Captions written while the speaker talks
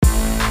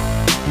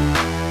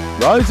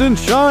Rise and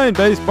shine,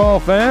 baseball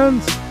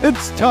fans!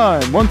 It's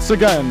time once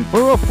again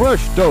for a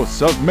fresh dose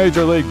of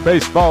Major League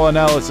Baseball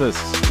analysis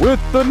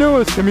with the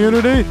newest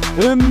community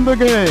in the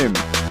game.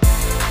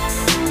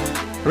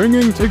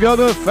 Bringing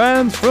together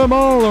fans from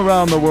all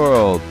around the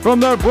world, from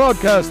their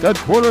broadcast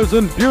headquarters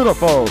in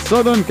beautiful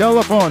Southern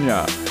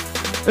California.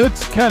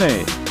 It's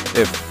Kenny.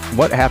 If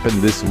what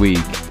happened this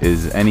week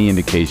is any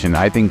indication,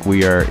 I think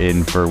we are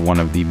in for one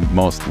of the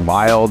most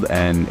wild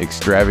and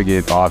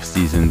extravagant off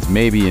seasons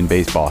maybe in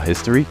baseball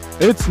history.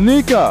 It's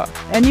Nika.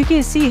 And you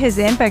can see his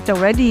impact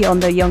already on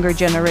the younger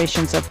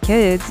generations of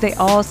kids. They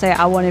all say,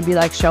 I want to be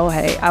like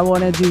Shohei. I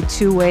want to do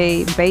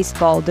two-way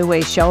baseball the way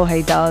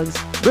Shohei does.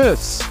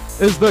 This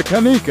is the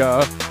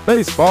Kanika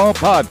Baseball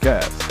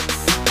Podcast.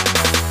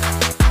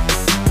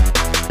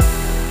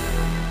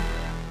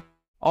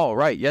 All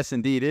right, yes,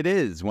 indeed, it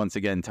is once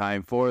again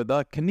time for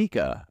the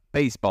Kanika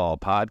Baseball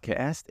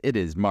Podcast. It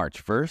is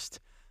March 1st.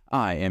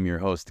 I am your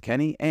host,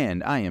 Kenny,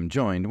 and I am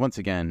joined once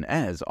again,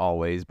 as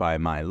always, by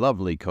my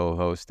lovely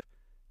co-host,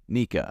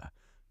 Nika.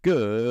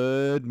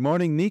 Good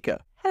morning,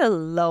 Nika.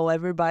 Hello,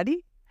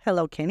 everybody.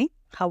 Hello, Kenny.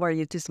 How are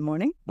you this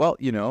morning? Well,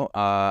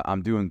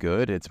 I'm doing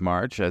good. It's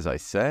March, as I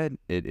said.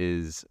 It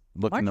is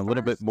looking a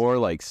little bit more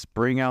like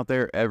spring out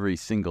there every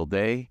single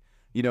day.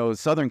 You know,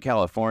 Southern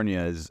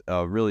California is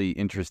a really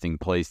interesting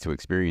place to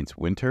experience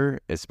winter,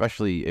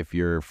 especially if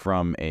you're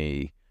from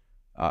a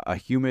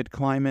humid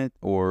climate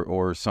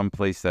or some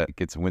place that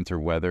gets winter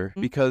weather,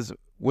 because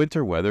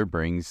winter weather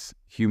brings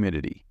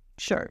humidity.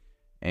 Sure.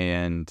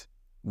 And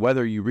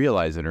whether you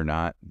realize it or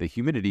not, the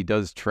humidity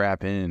does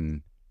trap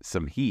in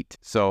some heat.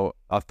 So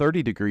a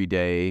 30-degree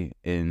day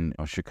in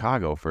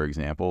Chicago, for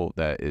example,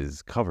 that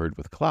is covered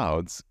with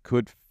clouds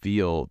could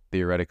feel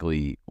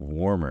theoretically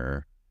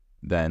warmer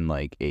than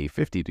like a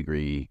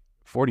 50-degree,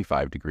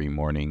 45-degree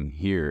morning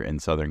here in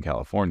Southern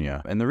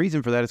California. And the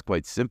reason for that is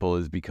quite simple,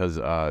 is because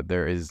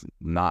there is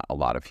not a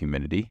lot of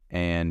humidity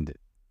and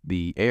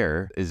the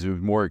air is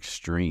more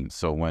extreme.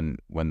 So when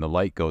the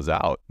light goes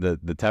out,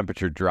 the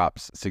temperature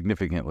drops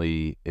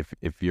significantly.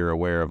 If you're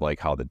aware of like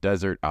how the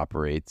desert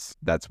operates,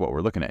 that's what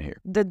we're looking at here.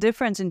 The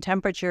difference in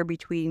temperature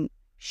between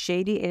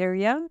shady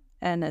area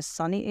and a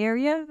sunny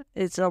area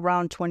is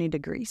around 20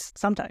 degrees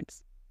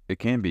sometimes. It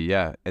can be,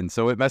 yeah. And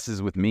so it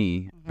messes with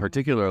me,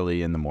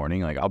 particularly in the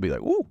morning. Like I'll be like,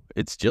 ooh,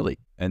 it's chilly.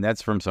 And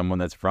that's from someone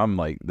that's from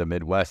like the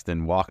Midwest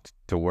and walked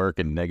to work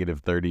in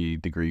negative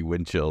 30-degree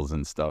wind chills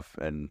and stuff.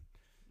 And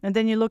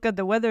then you look at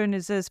the weather and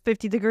it says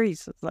 50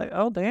 degrees. It's like,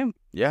 oh, damn.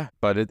 Yeah,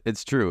 but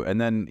it's true. And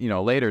then,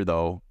 later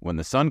though, when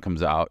the sun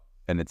comes out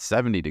and it's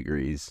 70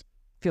 degrees,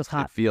 feels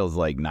hot. It feels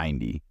like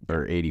 90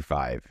 or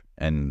 85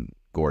 and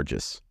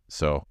gorgeous.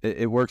 So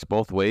it works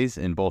both ways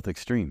in both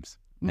extremes.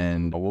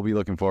 And we'll be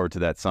looking forward to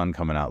that sun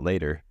coming out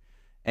later.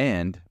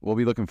 And we'll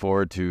be looking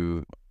forward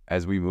to,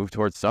 as we move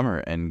towards summer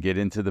and get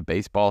into the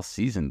baseball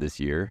season this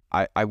year.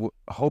 I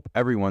hope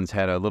everyone's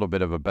had a little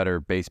bit of a better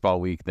baseball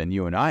week than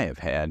you and I have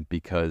had,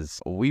 because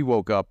we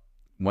woke up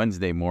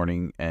Wednesday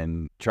morning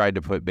and tried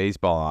to put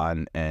baseball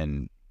on,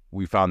 and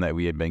we found that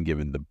we had been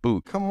given the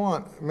boot. Come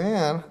on,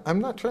 man. I'm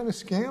not trying to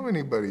scam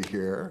anybody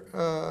here.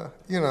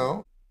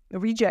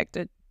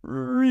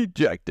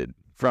 Rejected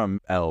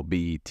from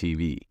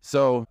LBTV.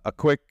 So a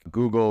quick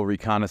Google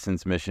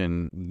reconnaissance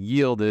mission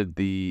yielded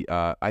the,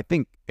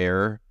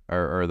 error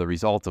or the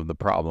result of the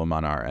problem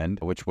on our end,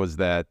 which was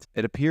that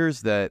it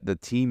appears that the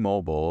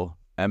T-Mobile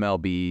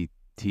MLB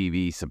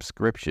TV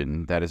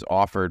subscription that is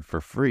offered for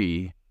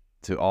free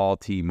to all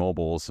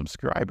T-Mobile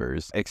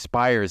subscribers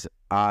expires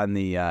on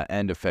the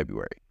end of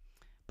February.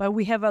 But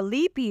we have a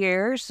leap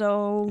year,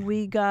 so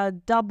we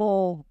got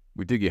double.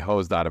 We did get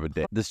hosed out of a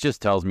day. This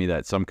just tells me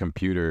that some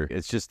computer,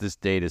 it's just this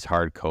date is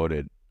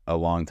hard-coded a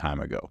long time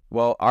ago.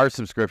 Well, our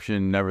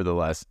subscription,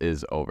 nevertheless,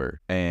 is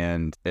over.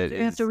 And it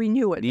you have to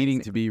renew it. Needing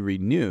to be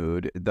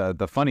renewed.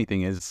 The funny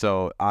thing is,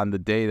 so on the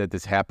day that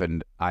this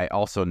happened, I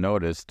also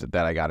noticed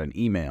that I got an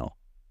email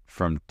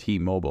from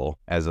T-Mobile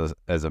as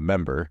a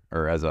member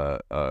or as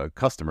a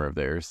customer of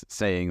theirs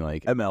saying,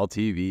 like,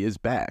 MLTV is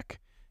back.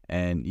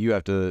 And you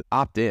have to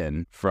opt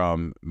in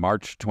from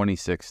March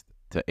 26th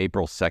to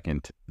April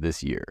 2nd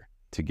this year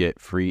to get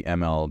free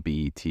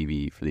MLB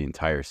TV for the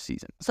entire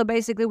season. So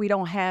basically, we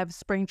don't have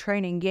spring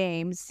training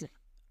games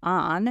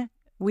on.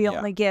 We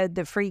only get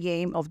the free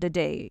game of the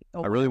day.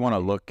 I really want to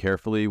look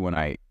carefully when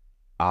I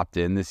opt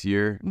in this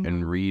year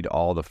and read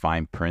all the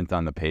fine print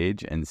on the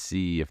page and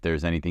see if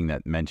there's anything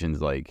that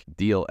mentions like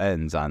deal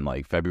ends on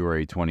like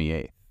February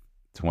 28th,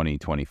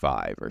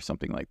 2025 or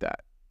something like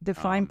that. The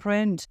fine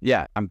print.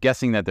 Yeah, I'm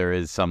guessing that there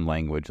is some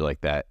language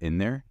like that in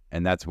there.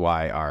 And that's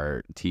why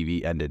our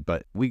TV ended.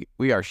 But we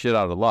are shit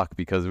out of luck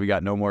because we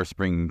got no more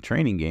spring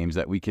training games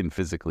that we can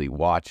physically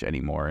watch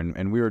anymore.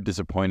 And we were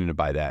disappointed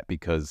by that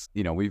because,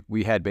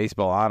 we had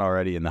baseball on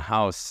already in the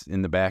house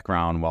in the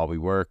background while we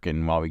work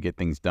and while we get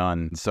things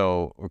done.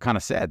 So we're kind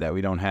of sad that we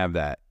don't have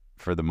that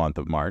for the month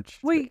of March.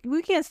 We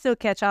can still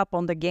catch up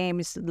on the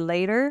games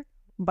later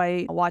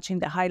by watching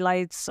the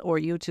highlights or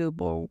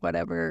YouTube or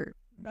whatever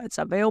it's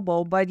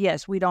available. But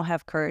yes, we don't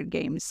have current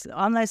games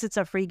unless it's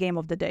a free game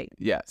of the day.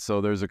 Yeah,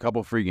 so there's a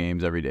couple free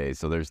games every day.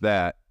 So there's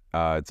that.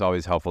 It's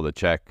always helpful to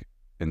check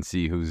and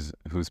see who's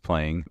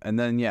playing. And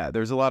then, yeah,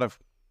 there's a lot of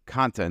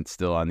content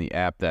still on the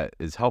app that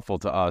is helpful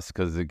to us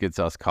because it gets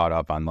us caught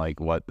up on like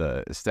what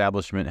the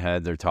establishment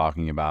heads are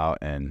talking about,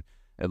 and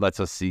it lets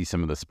us see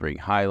some of the spring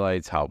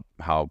highlights,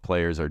 how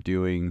players are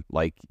doing.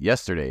 Like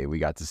yesterday, we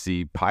got to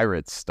see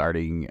Pirates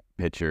starting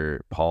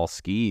pitcher Paul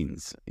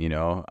Skeens,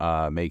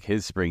 make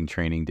his spring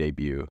training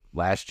debut.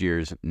 Last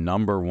year's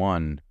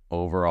 #1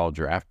 overall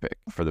draft pick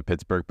for the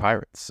Pittsburgh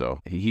Pirates. So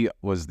he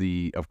was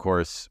of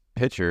course,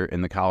 pitcher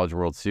in the College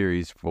World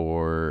Series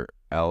for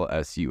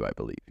LSU, I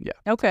believe. Yeah.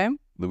 Okay.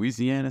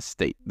 Louisiana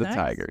State, the Nice.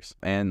 Tigers.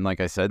 And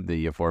like I said,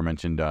 the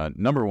aforementioned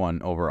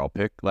 #1 overall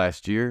pick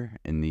last year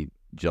in the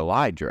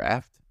July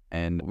draft.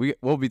 And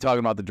we'll be talking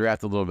about the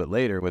draft a little bit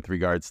later with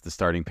regards to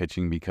starting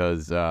pitching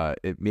because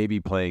it may be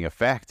playing a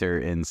factor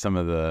in some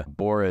of the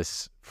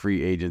Boris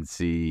free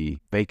agency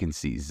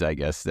vacancies, I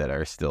guess, that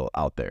are still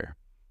out there.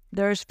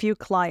 There's few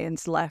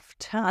clients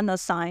left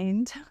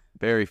unassigned.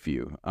 Very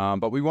few.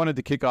 But we wanted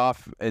to kick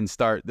off and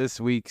start this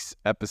week's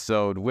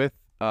episode with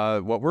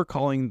what we're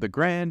calling the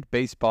Grand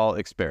Baseball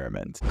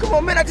Experiment. Come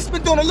on, man, I just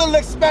been doing a little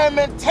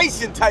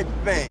experimentation type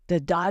of thing.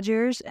 The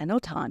Dodgers and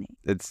Ohtani.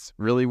 It's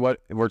really what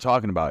we're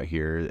talking about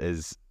here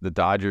is the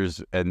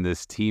Dodgers and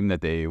this team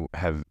that they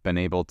have been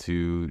able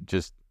to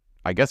just,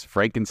 I guess,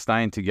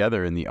 Frankenstein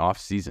together in the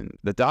offseason.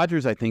 The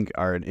Dodgers, I think,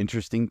 are an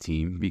interesting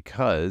team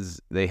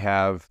because they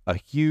have a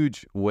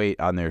huge weight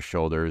on their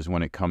shoulders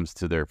when it comes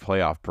to their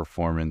playoff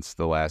performance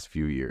the last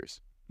few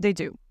years. They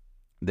do.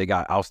 They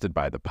got ousted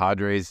by the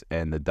Padres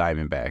and the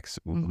Diamondbacks,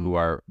 who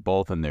are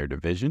both in their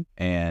division,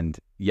 and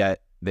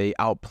yet they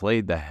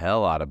outplayed the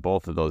hell out of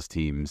both of those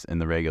teams in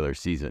the regular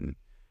season.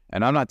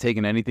 And I'm not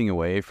taking anything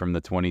away from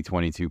the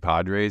 2022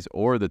 Padres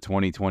or the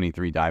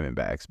 2023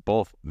 Diamondbacks,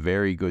 both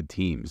very good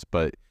teams.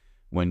 But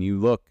when you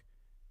look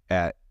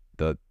at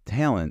the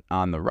talent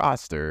on the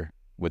roster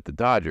with the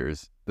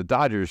Dodgers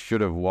should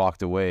have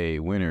walked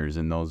away winners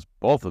in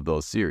both of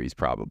those series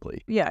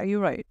probably. Yeah, you're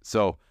right.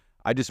 So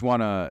I just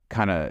want to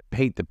kind of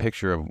paint the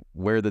picture of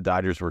where the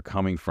Dodgers were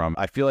coming from.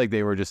 I feel like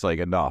they were just like,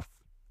 enough.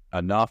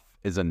 Enough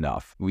is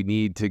enough. We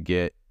need to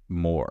get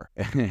more.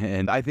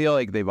 And I feel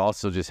like they've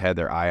also just had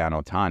their eye on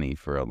Ohtani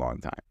for a long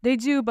time. They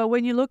do, but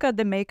when you look at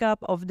the makeup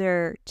of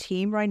their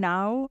team right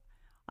now,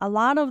 a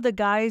lot of the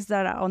guys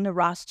that are on the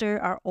roster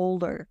are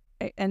older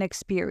and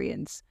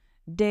experienced.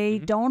 They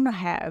don't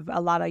have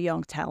a lot of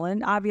young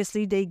talent.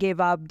 Obviously, they gave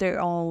up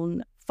their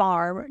own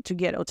farm to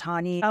get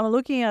Ohtani. I'm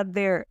looking at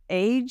their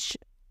age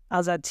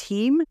as a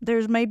team.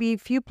 There's maybe a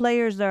few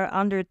players that are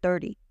under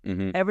 30.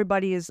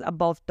 Everybody is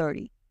above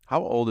 30.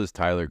 How old is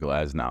Tyler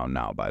Glasnow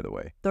now, by the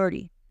way?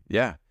 30.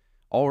 Yeah,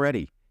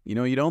 already.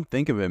 You don't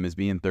think of him as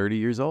being 30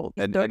 years old.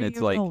 He's And 30 it's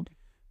years like, old.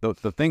 the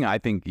thing I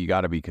think you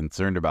got to be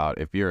concerned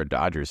about if you're a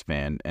Dodgers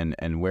fan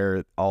and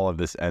where all of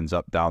this ends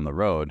up down the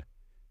road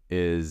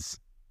is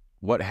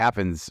what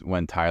happens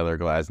when Tyler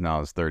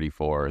Glasnow is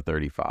 34 or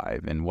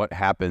 35, and what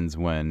happens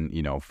when,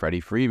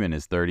 Freddie Freeman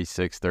is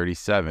 36,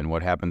 37,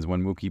 what happens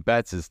when Mookie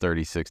Betts is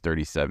 36,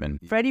 37.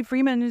 Freddie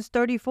Freeman is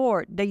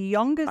 34. The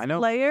youngest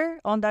player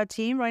on that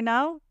team right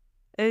now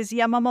is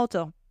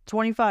Yamamoto,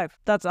 25.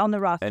 That's on the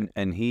roster.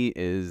 And he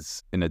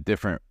is in a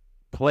different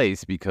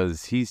place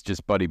because he's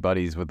just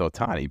buddies with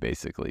Ohtani,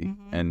 basically.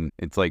 And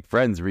it's like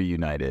friends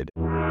reunited.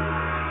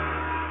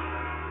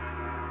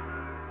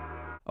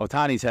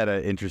 Ohtani's had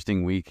an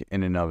interesting week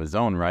in and of his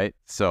own right,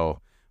 so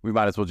we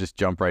might as well just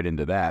jump right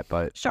into that.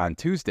 But on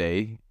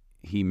Tuesday,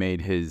 he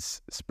made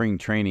his spring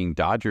training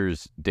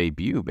Dodgers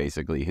debut,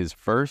 basically his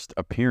first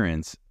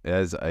appearance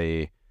as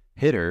a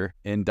hitter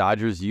in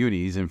Dodgers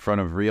unis in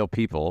front of real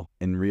people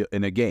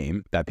in a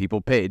game that people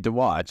paid to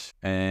watch.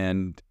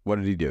 And what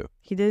did he do?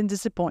 He didn't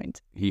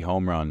disappoint. He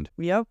home runned.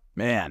 Yep.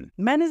 Man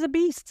is a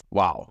beast.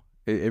 Wow.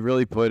 It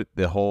really put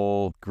the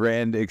whole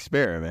grand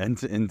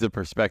experiment into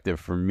perspective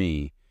for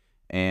me.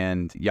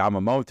 And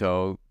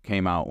Yamamoto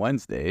came out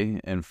Wednesday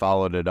and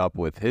followed it up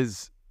with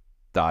his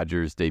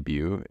Dodgers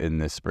debut in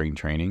this spring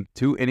training.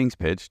 2 innings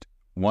pitched,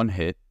 1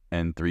 hit,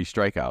 and 3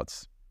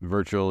 strikeouts.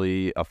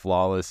 Virtually a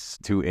flawless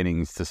 2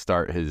 innings to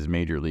start his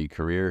major league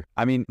career.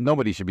 I mean,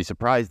 nobody should be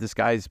surprised. This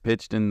guy's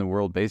pitched in the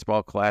World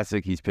Baseball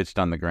Classic. He's pitched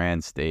on the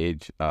grand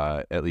stage,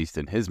 at least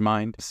in his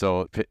mind.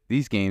 So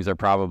these games are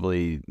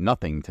probably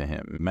nothing to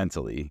him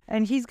mentally.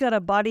 And he's got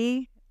a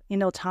buddy in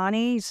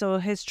Ohtani, so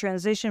his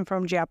transition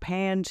from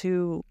Japan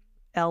to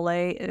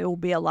LA, it will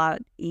be a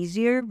lot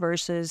easier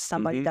versus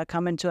somebody that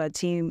come into a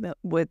team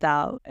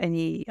without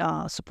any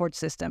support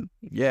system.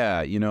 Yeah,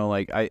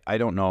 I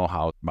don't know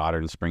how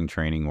modern spring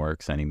training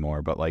works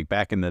anymore, but like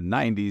back in the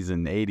 90s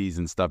and 80s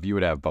and stuff, you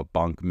would have a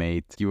bunk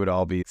mate. You would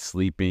all be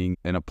sleeping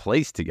in a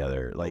place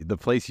together. Like the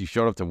place you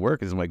showed up to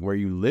work is like where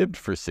you lived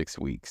for 6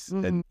 weeks.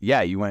 And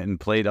yeah, you went and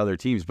played other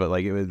teams, but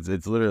like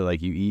it's literally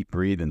like you eat,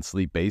 breathe, and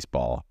sleep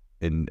baseball.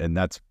 And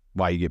that's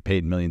why you get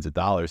paid millions of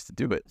dollars to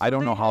do it. I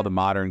don't know how the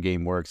modern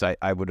game works.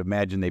 I would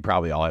imagine they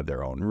probably all have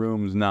their own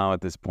rooms now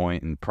at this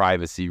point, and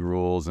privacy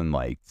rules and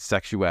like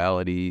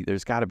sexuality.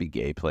 There's got to be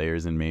gay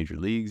players in major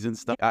leagues and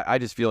stuff. I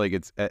just feel like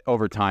it's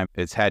over time,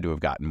 it's had to have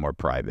gotten more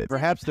private.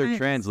 Perhaps their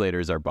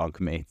translators are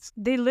bunkmates.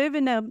 They live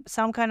in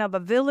some kind of a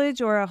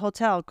village or a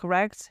hotel,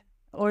 correct?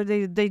 Or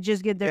they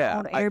just get their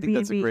own Airbnb. I think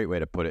that's a great way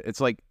to put it. It's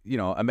like,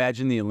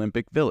 imagine the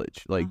Olympic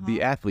Village. Like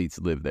the athletes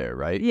live there,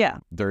 right? Yeah.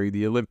 During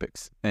the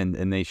Olympics. And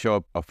they show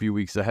up a few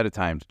weeks ahead of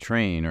time to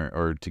train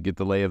or to get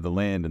the lay of the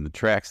land and the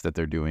tracks that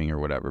they're doing or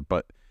whatever.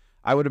 But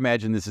I would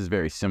imagine this is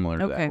very similar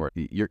to that, where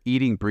you're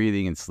eating,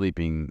 breathing, and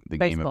sleeping the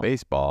game of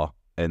baseball.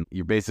 And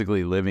you're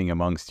basically living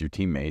amongst your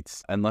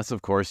teammates, unless,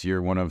 of course,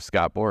 you're one of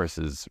Scott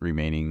Boris's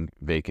remaining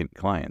vacant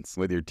clients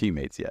with your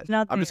teammates yet.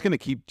 I'm just going to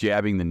keep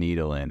jabbing the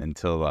needle in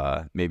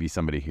until maybe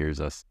somebody hears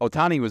us.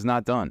 Ohtani was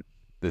not done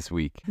this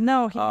week.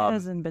 No, he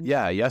hasn't been.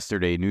 Yeah,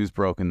 yesterday, news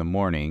broke in the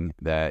morning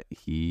that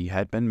he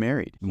had been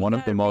married. One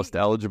of the most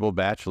eligible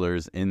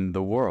bachelors in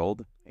the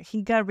world.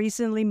 He got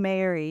recently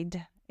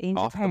married.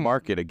 Off the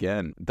market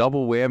again.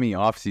 Double whammy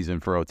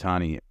offseason for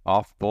Ohtani.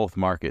 Off both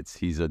markets.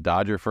 He's a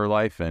Dodger for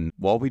life, and,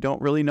 well, we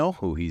don't really know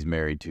who he's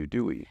married to,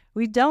 do we?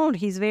 We don't.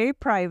 He's very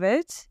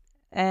private,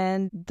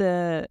 and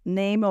the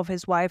name of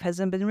his wife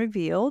hasn't been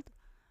revealed.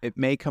 It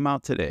may come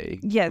out today.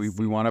 Yes.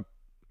 We want to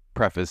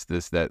preface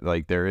this that,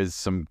 like, there is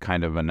some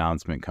kind of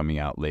announcement coming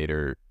out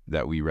later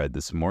that we read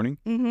this morning.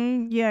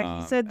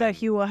 Yeah, he said that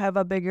he will have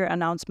a bigger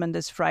announcement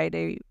this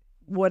Friday.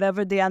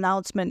 Whatever the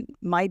announcement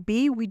might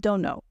be, we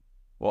don't know.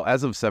 Well,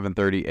 as of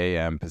 7:30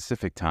 a.m.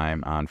 Pacific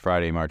time on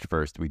Friday, March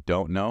 1st, we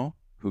don't know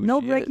who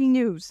No she breaking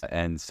is. news.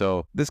 And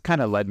so this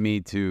kind of led me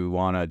to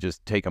want to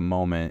just take a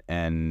moment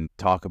and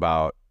talk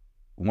about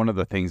one of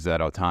the things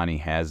that Ohtani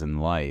has in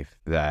life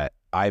that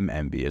I'm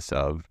envious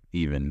of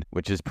even,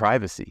 which is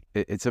privacy.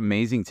 It's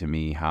amazing to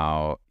me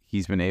how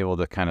he's been able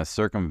to kind of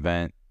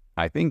circumvent,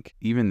 I think,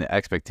 even the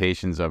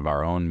expectations of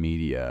our own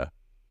media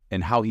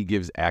and how he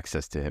gives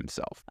access to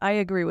himself. I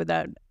agree with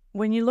that.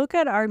 When you look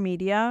at our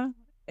media,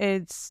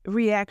 it's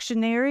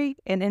reactionary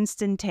and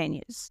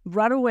instantaneous.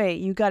 Right away,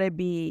 you got to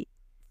be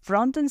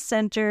front and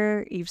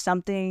center. If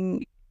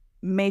something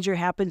major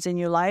happens in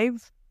your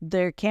life,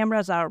 their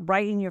cameras are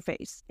right in your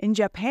face. In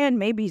Japan,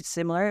 maybe it's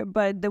similar,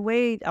 but the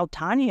way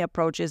Ohtani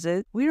approaches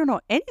it, we don't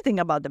know anything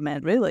about the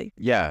man, really.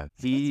 Yeah,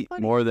 he,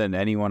 more than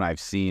anyone I've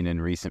seen in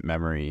recent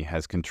memory,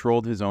 has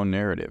controlled his own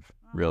narrative.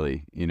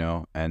 Really,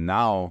 and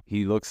now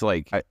he looks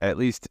like, at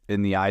least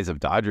in the eyes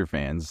of Dodger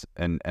fans,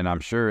 and I'm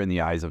sure in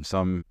the eyes of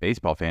some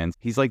baseball fans,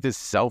 he's like this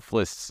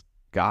selfless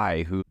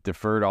guy who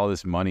deferred all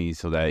this money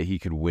so that he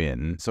could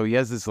win. So he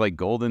has this like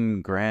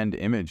golden grand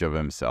image of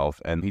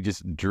himself, and he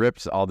just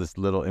drips all this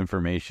little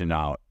information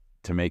out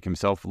to make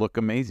himself look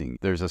amazing.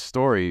 There's a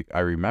story I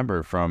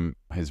remember from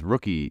his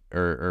rookie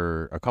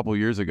or a couple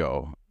years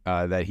ago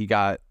that he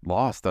got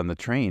lost on the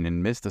train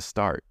and missed a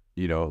start.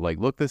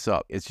 Look this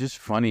up. It's just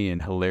funny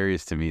and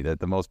hilarious to me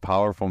that the most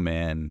powerful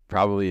man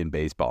probably in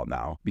baseball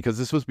now, because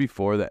this was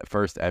before that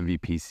first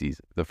MVP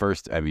season, the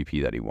first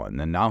MVP that he won.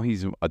 And now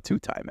he's a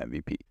two-time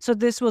MVP. So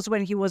this was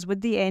when he was with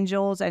the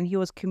Angels and he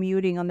was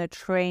commuting on the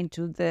train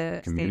to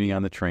the stadium.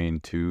 On the train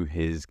to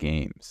his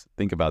games.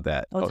 Think about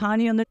that.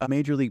 Ohtani on a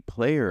major league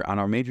player on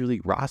our major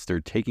league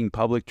roster taking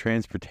public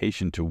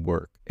transportation to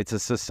work. It's a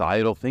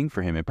societal thing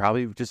for him. It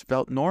probably just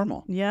felt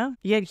normal. Yeah.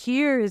 Yet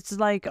here it's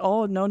like,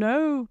 oh,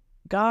 no.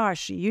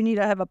 Gosh, you need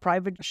to have a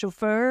private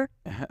chauffeur.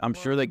 I'm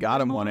sure they got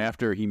him one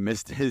after he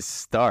missed his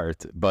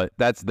start, but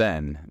that's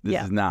then.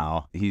 This is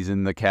now. He's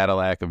in the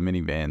Cadillac of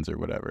minivans or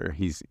whatever.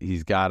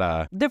 He's got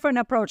a different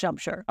approach, I'm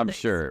sure. I'm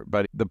sure,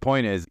 but the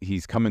point is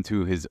he's coming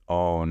to his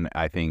own,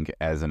 I think,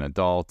 as an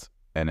adult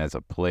and as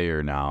a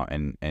player now,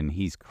 and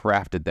he's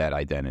crafted that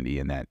identity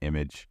and that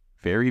image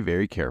very,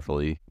 very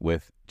carefully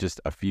with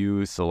just a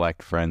few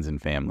select friends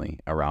and family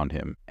around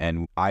him.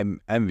 And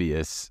I'm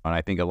envious, and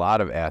I think a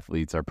lot of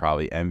athletes are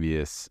probably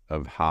envious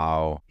of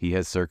how he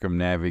has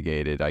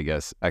circumnavigated, I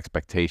guess,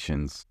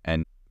 expectations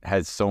and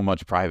has so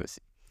much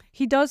privacy.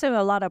 He does have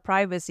a lot of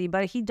privacy,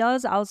 but he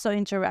does also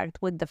interact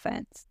with the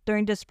fans.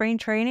 During the spring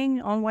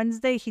training on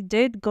Wednesday, he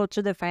did go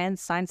to the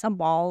fans, sign some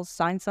balls,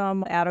 sign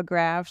some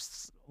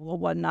autographs, or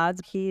whatnot.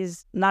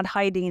 He's not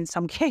hiding in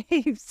some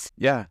caves.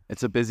 Yeah,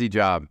 it's a busy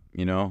job,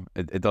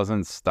 It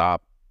doesn't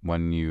stop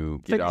when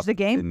you get off the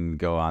game and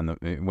go on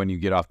when you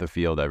get off the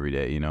field every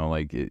day,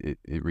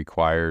 it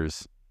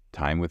requires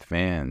time with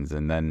fans,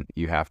 and then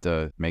you have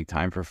to make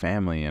time for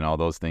family and all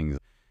those things,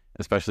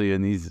 especially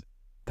in these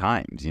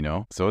times,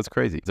 so it's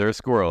crazy. Is there a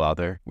squirrel out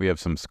there? We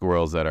have some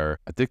squirrels that are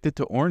addicted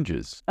to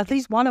oranges. At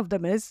least one of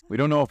them is. We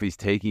don't know if he's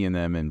taking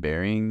them and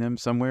burying them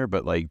somewhere,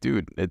 but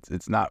dude,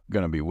 it's not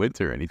gonna be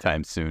winter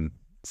anytime soon,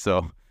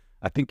 so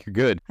I think you're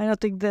good. I don't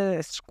think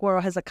the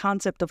squirrel has a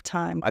concept of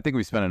time. I think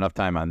we spent enough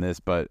time on this,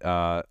 but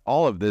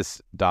all of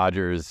this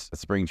Dodgers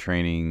spring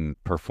training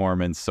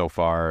performance so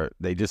far,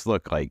 they just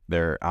look like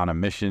they're on a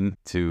mission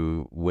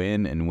to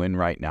win and win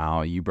right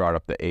now. You brought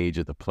up the age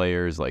of the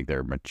players, like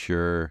they're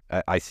mature.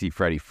 I see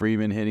Freddie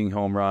Freeman hitting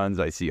home runs.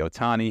 I see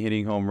Ohtani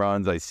hitting home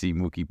runs. I see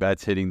Mookie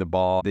Betts hitting the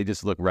ball. They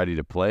just look ready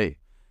to play.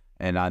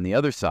 And on the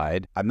other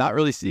side, I'm not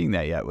really seeing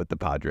that yet with the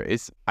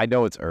Padres. I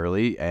know it's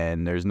early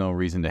and there's no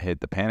reason to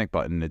hit the panic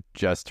button. It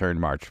just turned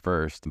March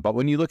 1st. But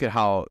when you look at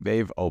how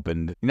they've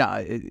opened,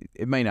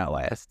 it may not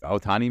last.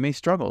 Ohtani may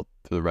struggle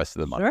for the rest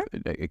of the month. Sure.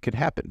 It could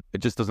happen. It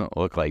just doesn't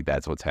look like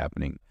that's what's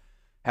happening.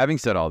 Having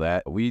said all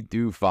that, we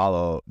do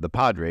follow the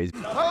Padres.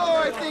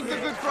 Oh, I think the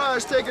good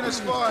Fry's taking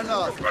us far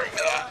enough.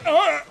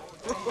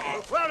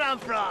 Well done,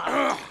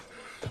 Fry.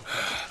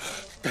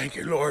 Thank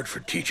you, Lord,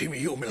 for teaching me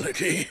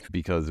humility.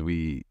 Because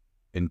we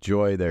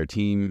enjoy their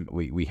team.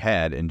 We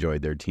had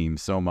enjoyed their team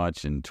so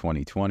much in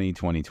 2020,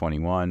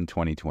 2021,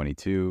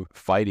 2022,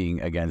 fighting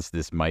against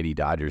this mighty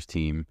Dodgers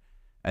team.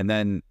 And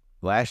then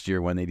last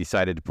year, when they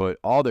decided to put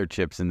all their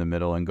chips in the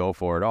middle and go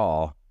for it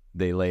all,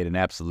 they laid an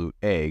absolute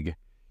egg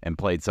and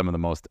played some of the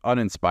most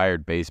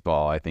uninspired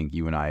baseball I think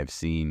you and I have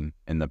seen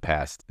in the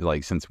past,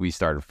 like since we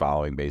started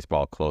following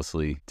baseball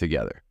closely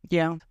together.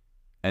 Yeah.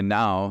 And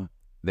now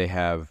they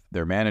have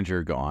their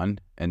manager gone,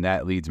 and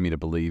that leads me to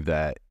believe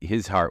that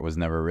his heart was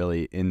never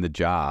really in the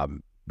job,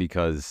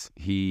 because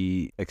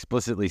he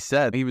explicitly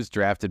said he was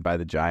drafted by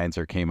the Giants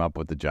or came up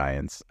with the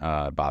Giants,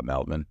 Bob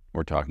Melvin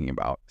we're talking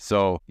about.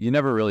 So you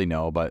never really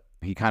know, but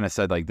he kind of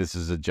said like this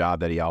is a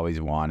job that he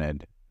always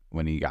wanted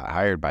when he got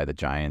hired by the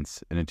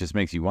Giants. And it just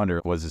makes you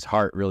wonder, was his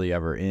heart really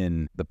ever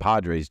in the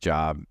Padres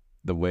job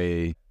the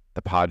way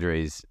the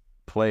Padres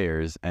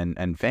players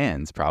and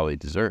fans probably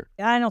deserve?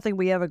 I don't think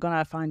we ever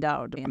gonna find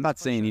out. I'm not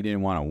saying he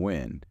didn't want to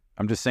win.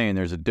 I'm just saying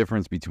there's a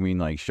difference between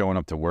like showing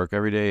up to work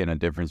every day and a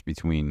difference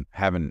between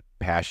having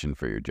passion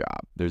for your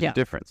job. There's a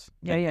difference.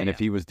 And if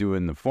he was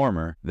doing the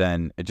former,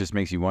 then it just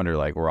makes you wonder,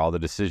 like, were all the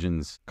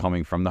decisions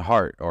coming from the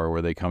heart, or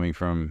were they coming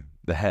from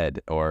the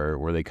head, or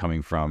were they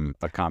coming from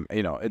a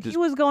it just, he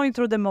was going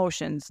through the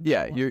motions.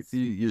 Yeah,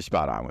 you're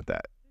spot on with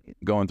that.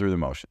 Going through the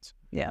motions.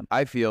 Yeah.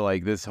 I feel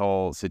like this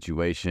whole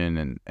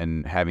situation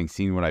and having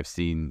seen what I've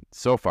seen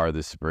so far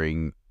this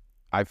spring,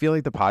 I feel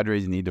like the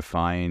Padres need to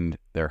find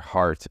their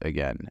heart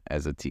again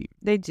as a team.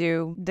 They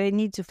do. They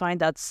need to find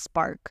that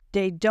spark.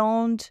 They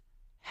don't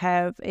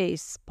have a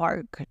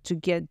spark to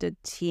get the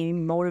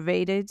team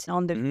motivated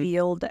on the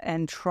field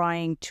and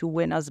trying to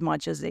win as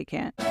much as they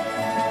can.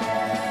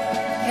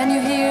 Can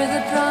you hear the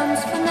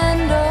drums,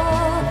 Fernando?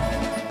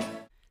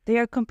 They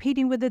are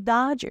competing with the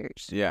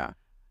Dodgers. Yeah.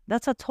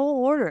 That's a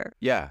tall order.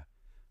 Yeah.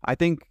 I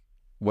think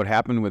what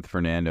happened with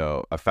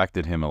Fernando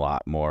affected him a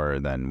lot more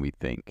than we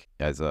think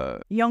as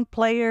a young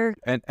player.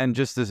 And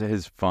just as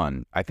his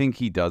fun. I think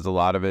he does a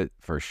lot of it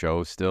for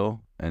show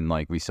still. And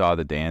like we saw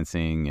the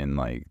dancing and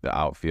like the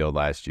outfield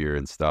last year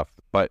and stuff.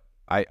 But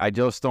I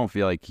just don't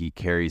feel like he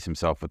carries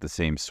himself with the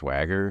same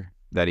swagger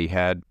that he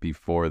had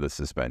before the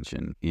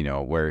suspension,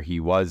 where he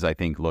was, I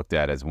think, looked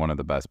at as one of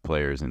the best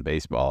players in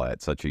baseball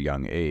at such a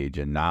young age.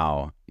 And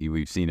now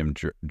we've seen him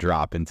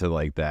drop into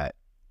like that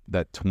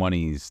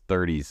 20s,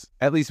 30s,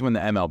 at least when the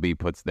MLB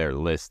puts their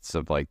lists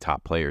of like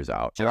top players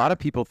out. A lot of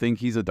people think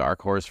he's a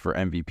dark horse for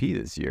MVP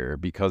this year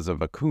because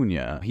of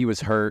Acuna. He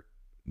was hurt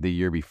the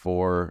year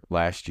before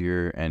last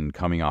year and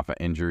coming off an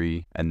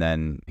injury, and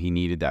then he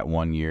needed that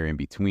 1 year in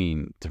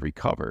between to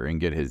recover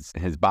and get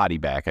his body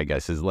back, I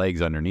guess, his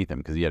legs underneath him,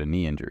 because he had a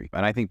knee injury.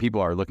 And I think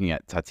people are looking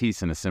at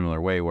Tatis in a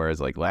similar way,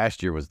 whereas like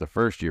last year was the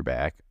first year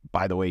back.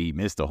 By the way, he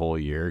missed a whole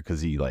year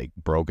because he like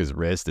broke his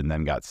wrist and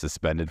then got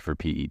suspended for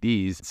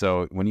PEDs.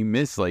 So when you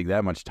miss like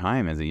that much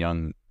time as a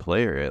young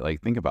player,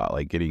 like think about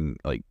like getting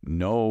like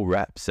no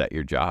reps at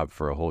your job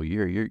for a whole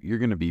year, you're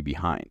going to be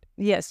behind.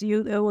 Yes,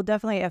 it will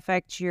definitely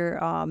affect your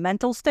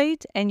mental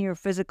state and your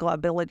physical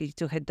ability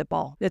to hit the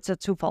ball. It's a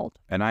twofold.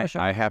 And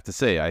I have to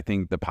say, I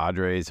think the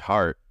Padres'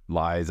 heart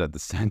lies at the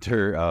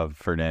center of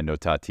Fernando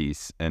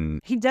Tatis,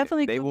 and he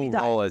definitely they will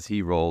roll as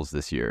he rolls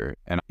this year.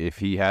 And if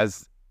he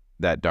has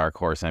that dark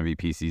horse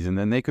MVP season,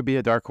 then they could be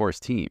a dark horse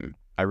team.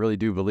 I really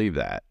do believe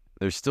that.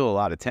 There's still a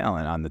lot of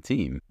talent on the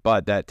team,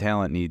 but that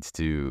talent needs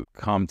to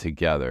come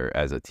together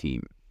as a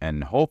team.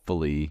 And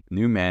hopefully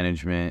new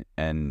management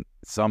and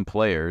some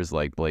players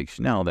like Blake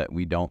Snell that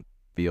we don't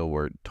feel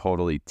were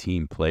totally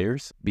team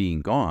players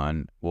being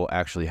gone will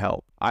actually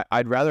help.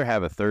 I'd rather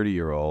have a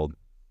 30-year-old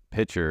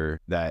pitcher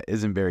that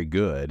isn't very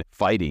good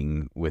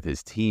fighting with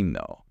his team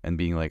though, and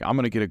being like, I'm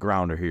going to get a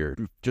grounder here,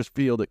 just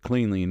field it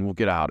cleanly and we'll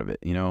get out of it,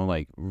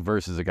 like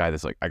versus a guy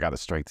that's like, I got to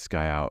strike this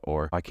guy out,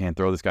 or I can't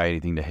throw this guy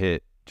anything to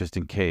hit just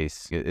in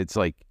case. It's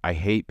like, I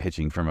hate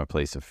pitching from a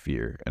place of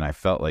fear. And I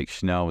felt like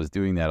Snell was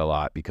doing that a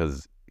lot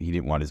because he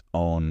didn't want his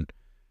own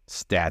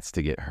stats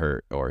to get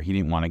hurt, or he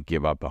didn't want to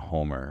give up a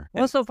homer.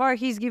 Well, so far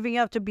he's giving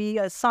up to be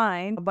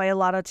assigned by a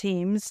lot of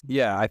teams.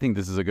 Yeah, I think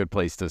this is a good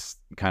place to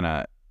kind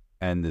of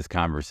end this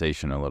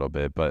conversation a little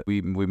bit, but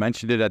we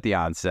mentioned it at the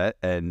onset,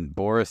 and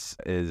Boris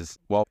is,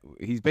 well,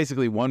 he's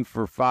basically 1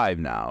 for 5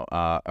 now,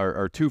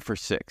 or 2 for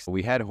 6.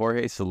 We had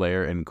Jorge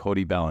Soler and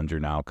Cody Bellinger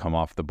now come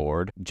off the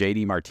board.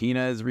 JD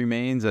Martinez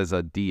remains as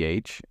a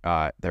DH.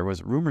 There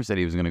was rumors that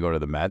he was going to go to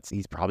the Mets.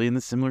 He's probably in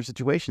a similar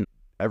situation.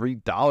 Every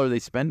dollar they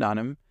spend on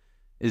him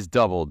is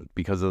doubled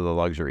because of the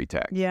luxury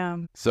tax. Yeah.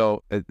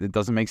 So it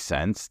doesn't make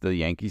sense. The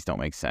Yankees don't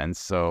make sense.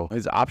 So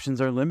his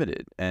options are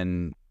limited.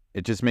 And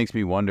it just makes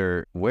me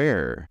wonder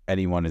where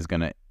anyone is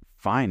going to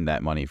find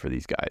that money for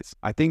these guys.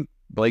 I think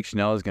Blake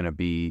Snell is going to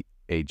be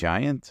a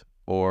Giant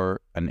or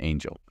an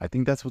Angel. I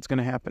think that's what's going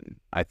to happen.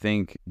 I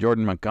think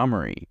Jordan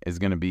Montgomery is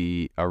going to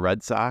be a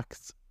Red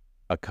Sox,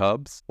 a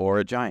Cubs, or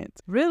a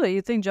Giant. Really?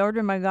 You think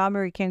Jordan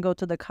Montgomery can go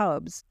to the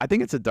Cubs? I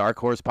think it's a dark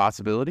horse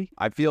possibility.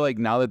 I feel like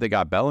now that they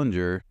got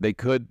Bellinger, they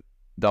could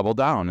double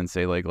down and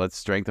say, like, let's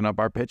strengthen up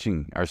our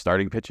pitching, our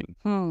starting pitching.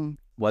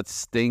 Let's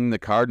sting the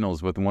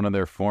Cardinals with one of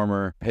their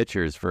former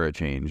pitchers for a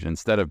change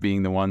instead of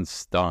being the one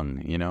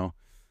stung, you know?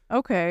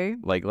 Okay.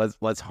 Like,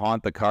 let's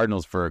haunt the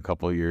Cardinals for a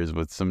couple of years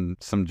with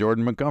some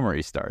Jordan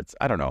Montgomery starts.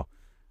 I don't know.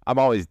 I'm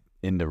always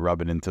into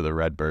rubbing into the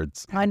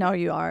Redbirds. I know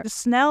you are.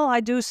 Snell,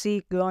 I do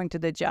see going to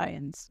the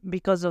Giants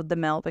because of the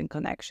Melvin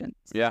connection.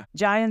 Yeah.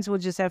 Giants will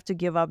just have to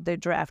give up their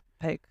draft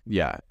pick.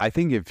 Yeah. I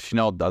think if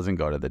Snell doesn't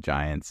go to the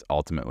Giants,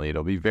 ultimately,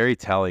 it'll be very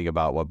telling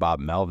about what Bob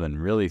Melvin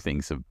really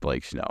thinks of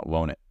Blake Snell,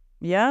 won't it?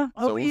 Yeah?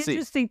 So It'll we'll be see.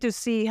 interesting to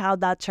see how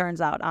that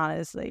turns out,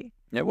 honestly.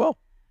 It will.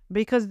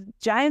 Because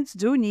Giants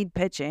do need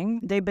pitching.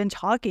 They've been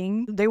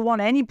talking. They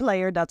want any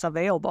player that's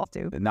available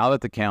to. Now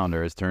that the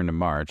calendar has turned to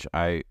March,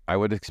 I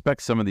would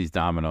expect some of these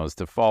dominoes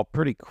to fall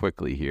pretty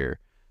quickly here,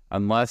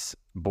 unless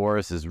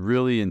Boris is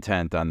really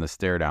intent on the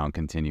stare down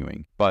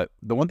continuing. But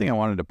the one thing I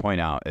wanted to point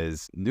out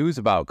is news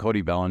about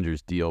Cody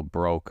Bellinger's deal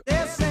broke.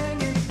 They're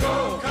singing,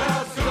 go,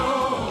 Cubs,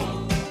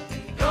 go!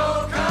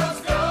 Go,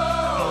 Cubs,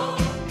 go!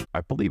 I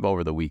believe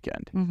over the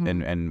weekend,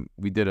 and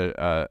we did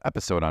a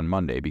episode on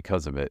Monday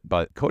because of it.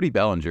 But Cody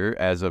Bellinger,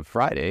 as of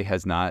Friday,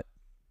 has not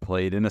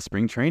played in a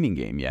spring training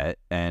game yet,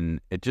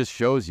 and it just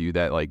shows you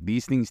that like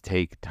these things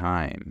take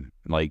time.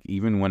 Like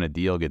even when a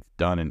deal gets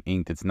done and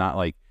inked, it's not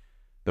like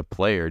the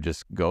player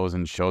just goes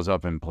and shows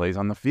up and plays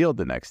on the field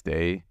the next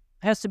day.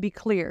 Has to be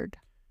cleared.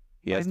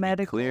 He has to be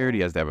medical. cleared.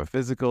 He has to have a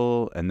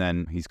physical, and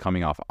then he's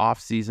coming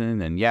off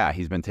season. And yeah,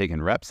 he's been taking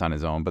reps on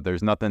his own, but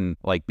there's nothing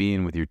like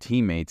being with your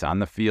teammates on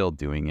the field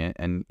doing it.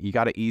 And you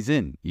got to ease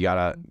in. You got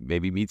to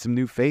maybe meet some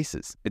new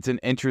faces. It's an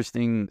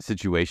interesting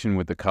situation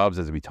with the Cubs,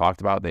 as we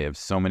talked about. They have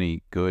so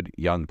many good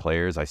young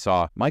players. I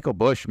saw Michael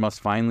Busch must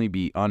finally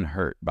be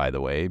unhurt, by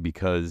the way,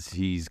 because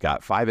he's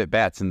got 5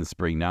 at-bats in the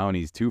spring now, and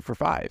he's 2 for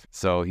 5.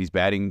 So he's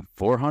batting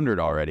 .400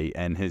 already,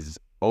 and his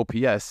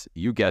OPS,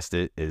 you guessed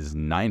it, is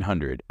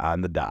 900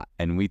 on the dot.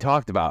 And we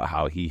talked about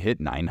how he hit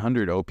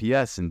 900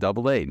 OPS in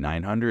AA,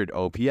 900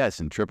 OPS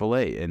in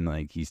AAA, and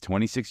like he's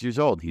 26 years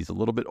old. He's a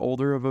little bit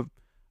older of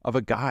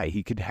a guy.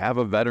 He could have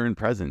a veteran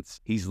presence.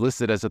 He's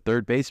listed as a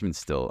third baseman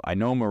still. I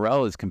know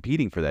Morel is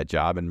competing for that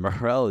job, and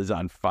Morel is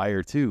on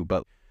fire too,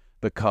 but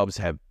the Cubs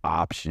have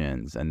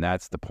options, and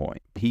that's the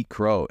point. Pete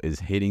Crow is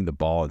hitting the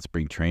ball in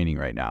spring training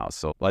right now,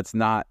 so let's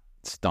not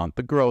stunt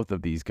the growth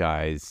of these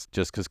guys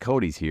just because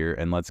Cody's here,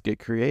 and let's get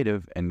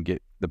creative and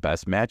get the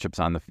best matchups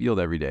on the field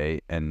every day.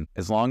 And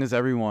as long as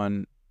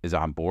everyone is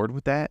on board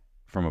with that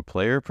from a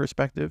player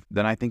perspective,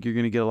 then I think you're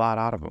going to get a lot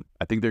out of them.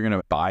 I think they're going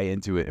to buy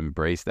into it,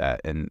 embrace that,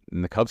 and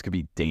the Cubs could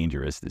be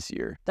dangerous this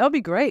year. That would be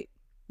great.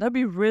 That'd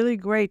be really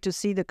great to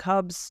see the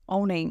Cubs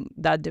owning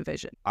that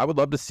division. I would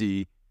love to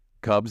see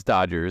Cubs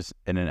Dodgers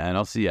in an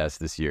NLCS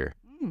this year,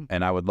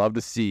 and I would love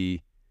to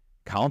see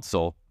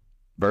Counsell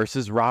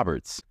versus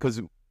Roberts,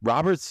 because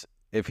Roberts,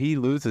 if he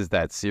loses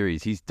that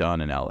series, he's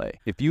done in LA.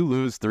 If you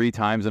lose 3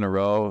 times in a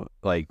row,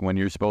 like when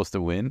you're supposed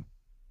to win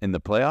in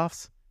the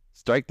playoffs,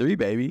 strike 3,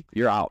 baby,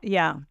 you're out.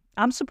 Yeah.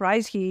 I'm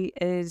surprised he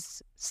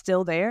is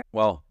still there.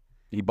 Well,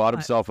 he bought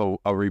himself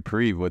a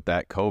reprieve with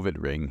that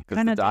COVID ring because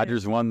the Kinda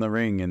Dodgers won the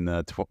ring in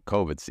the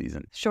COVID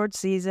season. Short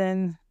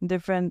season,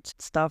 different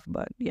stuff,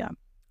 but yeah.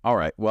 All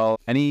right. Well,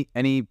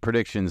 any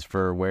predictions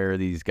for where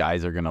these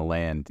guys are going to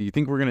land? Do you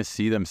think we're going to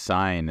see them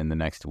sign in the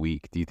next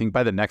week? Do you think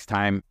by the next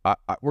time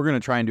we're going to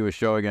try and do a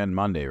show again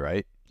Monday,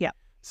 right? Yeah.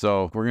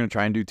 So we're going to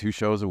try and do 2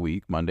 shows a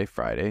week, Monday,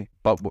 Friday.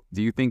 But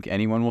do you think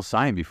anyone will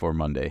sign before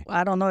Monday?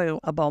 I don't know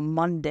about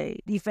Monday.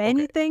 If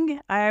anything,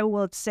 I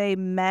would say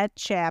Matt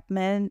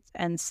Chapman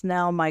and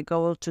Snell might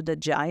go to the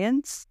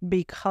Giants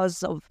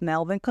because of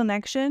Melvin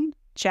connection.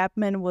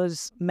 Chapman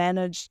was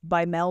managed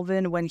by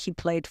Melvin when he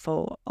played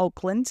for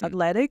Oakland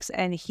Athletics,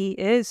 and he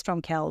is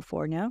from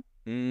California.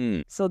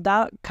 So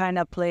that kind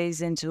of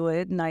plays into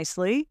it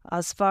nicely.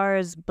 As far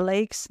as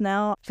Blake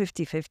Snell,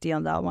 50-50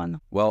 on that one.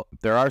 Well,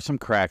 there are some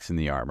cracks in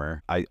the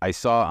armor. I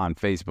saw on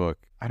Facebook,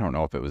 I don't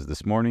know if it was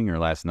this morning or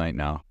last night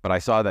now, but I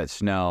saw that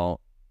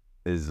Snell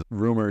is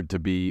rumored to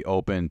be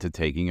open to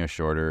taking a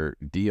shorter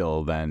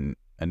deal than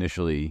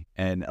initially,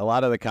 and a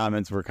lot of the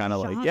comments were kind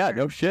of like, yeah,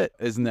 no shit.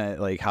 Isn't that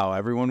like how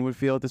everyone would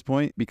feel at this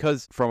point?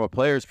 Because from a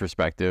player's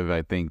perspective,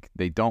 I think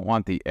they don't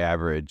want the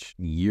average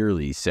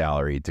yearly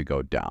salary to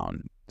go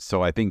down.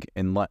 So I think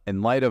in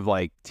light of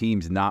like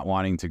teams not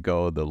wanting to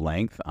go the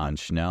length on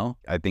Schnell,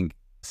 I think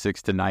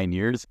 6 to 9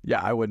 years,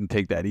 yeah, I wouldn't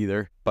take that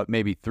either. But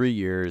maybe 3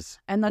 years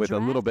and with a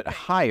little bit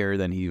higher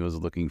than he was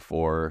looking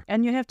for.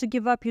 And you have to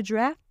give up your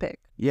draft pick.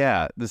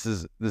 Yeah, this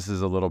is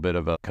a little bit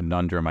of a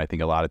conundrum I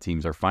think a lot of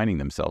teams are finding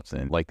themselves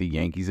in. Like the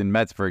Yankees and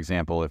Mets, for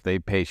example, if they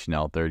pay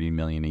Schnell $30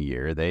 million a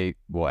year, they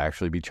will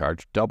actually be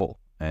charged double.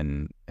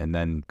 And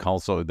then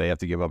also they have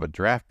to give up a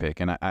draft pick.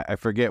 And I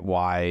forget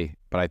why,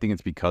 but I think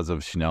it's because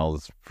of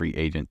Schnell's free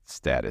agent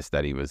status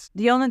that he was.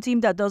 The only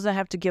team that doesn't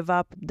have to give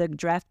up the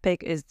draft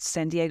pick is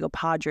San Diego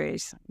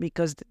Padres,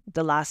 because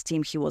the last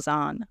team he was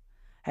on.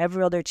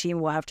 Every other team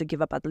will have to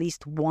give up at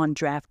least one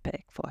draft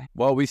pick for him.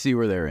 Well, we see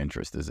where their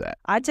interest is at.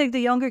 I'd take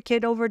the younger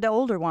kid over the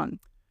older one.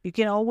 You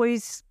can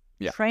always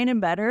train him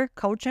better,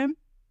 coach him.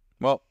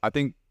 Well, I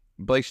think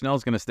Blake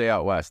Schnell's going to stay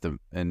out west,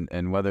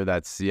 and whether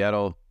that's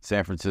Seattle,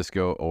 San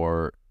Francisco,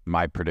 or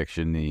my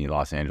prediction, the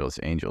Los Angeles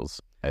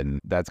Angels.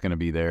 And that's going to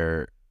be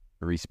their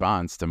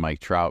response to Mike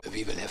Trout.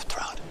 We will have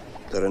Trout.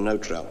 There are no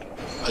trout.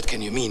 What can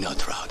you mean, no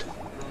Trout?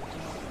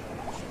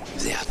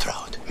 There are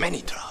Trout,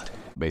 many Trout.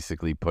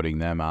 Basically putting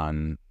them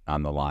on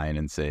the line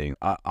and saying,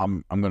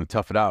 I'm going to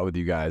tough it out with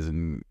you guys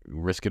and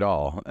risk it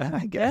all,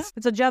 I guess. Yeah,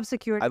 it's a job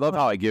security. I love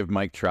how I give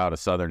Mike Trout a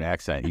Southern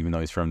accent, even though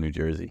he's from New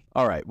Jersey.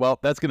 All right, well,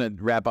 that's going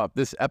to wrap up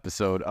this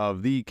episode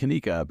of the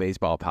Kanika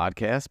Baseball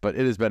Podcast, but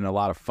it has been a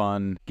lot of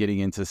fun getting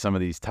into some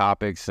of these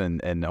topics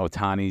and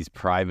Ohtani's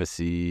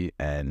privacy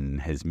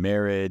and his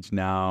marriage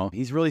now.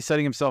 He's really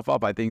setting himself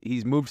up. I think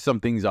he's moved some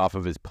things off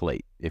of his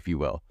plate, if you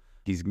will.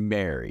 He's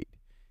married.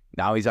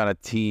 Now he's on a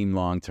team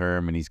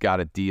long-term, and he's got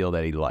a deal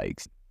that he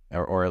likes.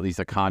 Or at least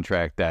a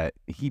contract that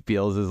he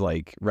feels is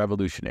like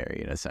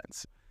revolutionary in a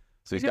sense.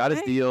 So he's got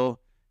his deal,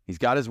 he's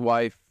got his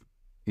wife,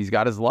 he's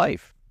got his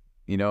life.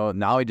 You know,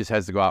 now he just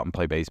has to go out and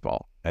play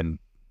baseball and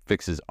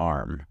fix his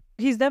arm.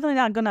 He's definitely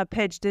not going to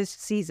pitch this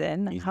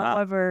season.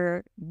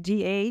 However,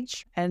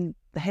 DH and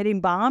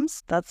hitting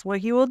bombs, that's what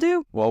he will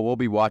do. Well, we'll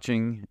be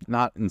watching,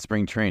 not in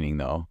spring training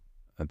though.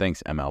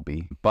 Thanks,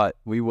 MLB. But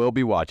we will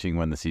be watching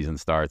when the season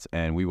starts,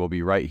 and we will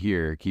be right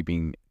here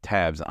keeping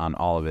tabs on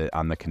all of it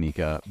on the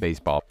Kanika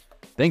Baseball.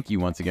 Thank you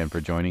once again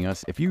for joining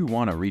us. If you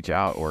want to reach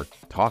out or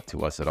talk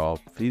to us at all,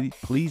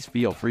 please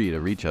feel free to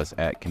reach us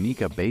at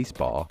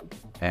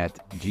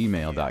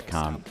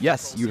kanikabaseball@gmail.com.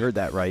 Yes, you heard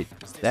that right.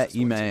 That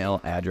email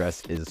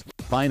address is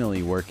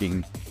finally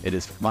working. It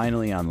is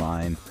finally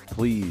online.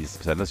 Please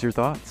send us your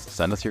thoughts.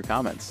 Send us your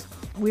comments.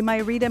 We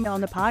might read them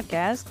on the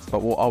podcast.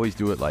 But we'll always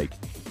do it like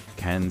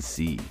Ken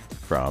C.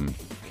 from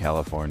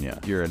California.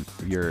 Your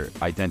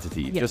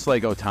identity, just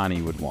like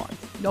Ohtani would want.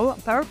 Oh,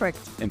 perfect.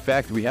 In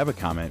fact, we have a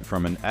comment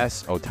from an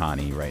S.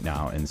 Ohtani right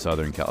now in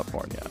Southern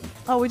California.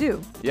 Oh, we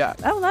do? Yeah.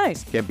 Oh,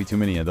 nice. Can't be too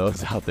many of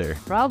those out there.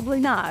 Probably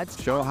not.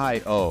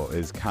 Shohei O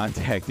is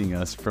contacting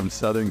us from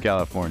Southern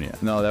California.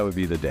 No, that would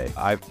be the day.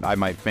 I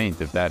might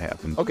faint if that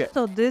happened. Okay.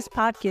 So this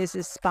podcast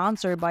is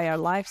sponsored by our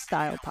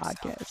lifestyle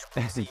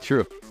podcast.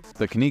 True.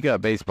 The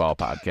Kanika Baseball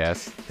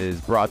Podcast is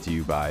brought to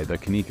you by the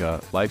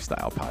Kanika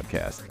Lifestyle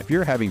Podcast. If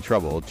you're having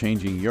trouble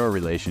changing your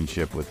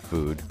relationship with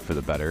food for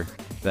the better,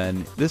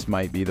 then this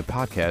might be the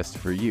podcast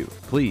for you.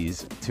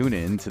 Please tune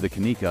in to the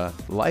Kanika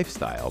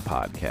Lifestyle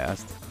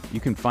Podcast. You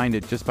can find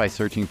it just by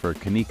searching for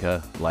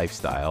Kanika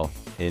Lifestyle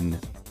in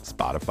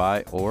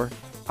Spotify or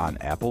on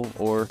Apple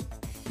or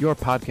your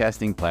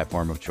podcasting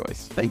platform of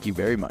choice. Thank you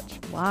very much.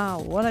 Wow,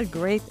 what a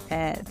great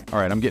ad. All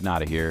right, I'm getting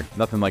out of here.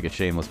 Nothing like a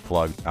shameless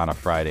plug on a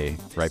Friday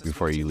right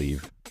before you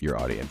leave your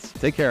audience.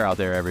 Take care out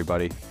there,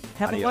 everybody.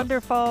 Have a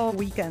wonderful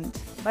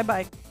weekend.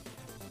 Bye-bye.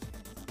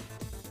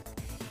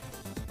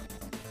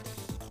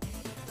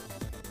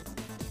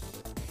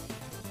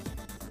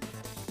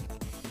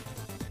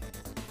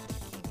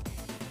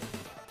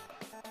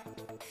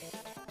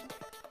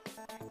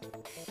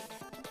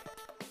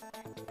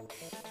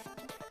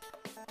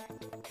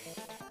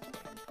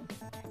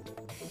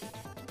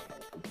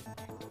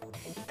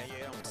 Hey,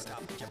 you don't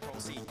stop, you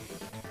proceed.